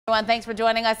Everyone, thanks for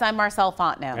joining us. I'm Marcel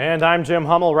Fontenot. And I'm Jim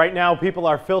Hummel. Right now, people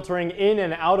are filtering in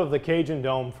and out of the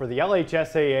Cajundome for the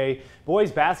LHSAA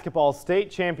Boys Basketball State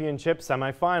Championship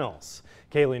semifinals.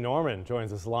 Kaylee Norman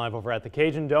joins us live over at the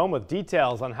Cajundome with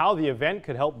details on how the event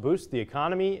could help boost the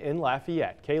economy in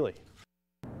Lafayette. Kaylee.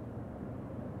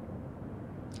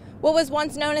 What was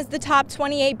once known as the Top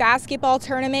 28 basketball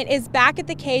tournament is back at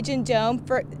the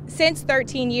Cajundome since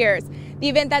 13 years. The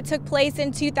event that took place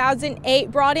in 2008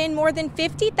 brought in more than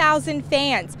 50,000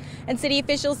 fans. And city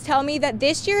officials tell me that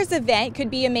this year's event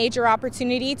could be a major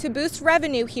opportunity to boost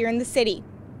revenue here in the city.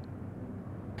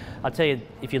 I'll tell you,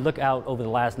 if you look out over the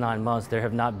last 9 months, there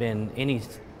have not been any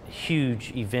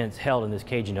huge events held in this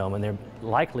Cajundome, and they're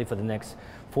likely for the next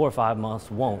 4 or 5 months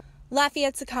won't.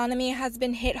 Lafayette's economy has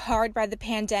been hit hard by the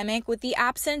pandemic with the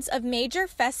absence of major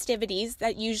festivities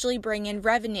that usually bring in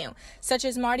revenue, such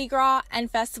as Mardi Gras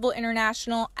and Festival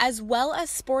International, as well as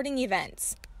sporting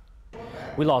events.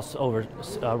 We lost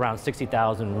around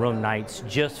 60,000 room nights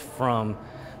just from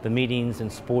the meetings and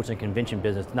sports and convention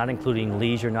business, not including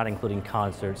leisure, not including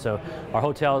concerts. So our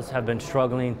hotels have been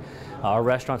struggling, our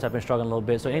restaurants have been struggling a little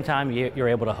bit. So anytime you're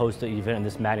able to host an event in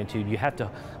this magnitude, you have to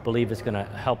believe it's going to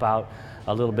help out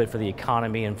a little bit for the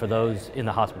economy and for those in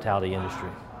the hospitality industry.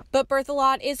 But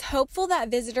Berthelot is hopeful that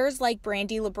visitors like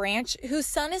Brandy LeBranch, whose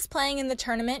son is playing in the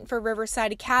tournament for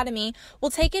Riverside Academy,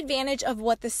 will take advantage of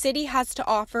what the city has to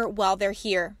offer while they're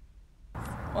here.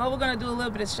 Well, we're going to do a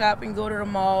little bit of shopping, go to the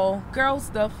mall, girl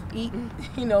stuff, eating,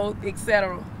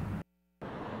 etc.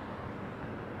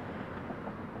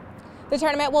 The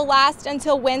tournament will last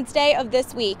until Wednesday of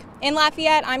this week. In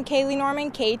Lafayette, I'm Kaylee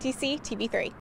Norman, KATC TV3.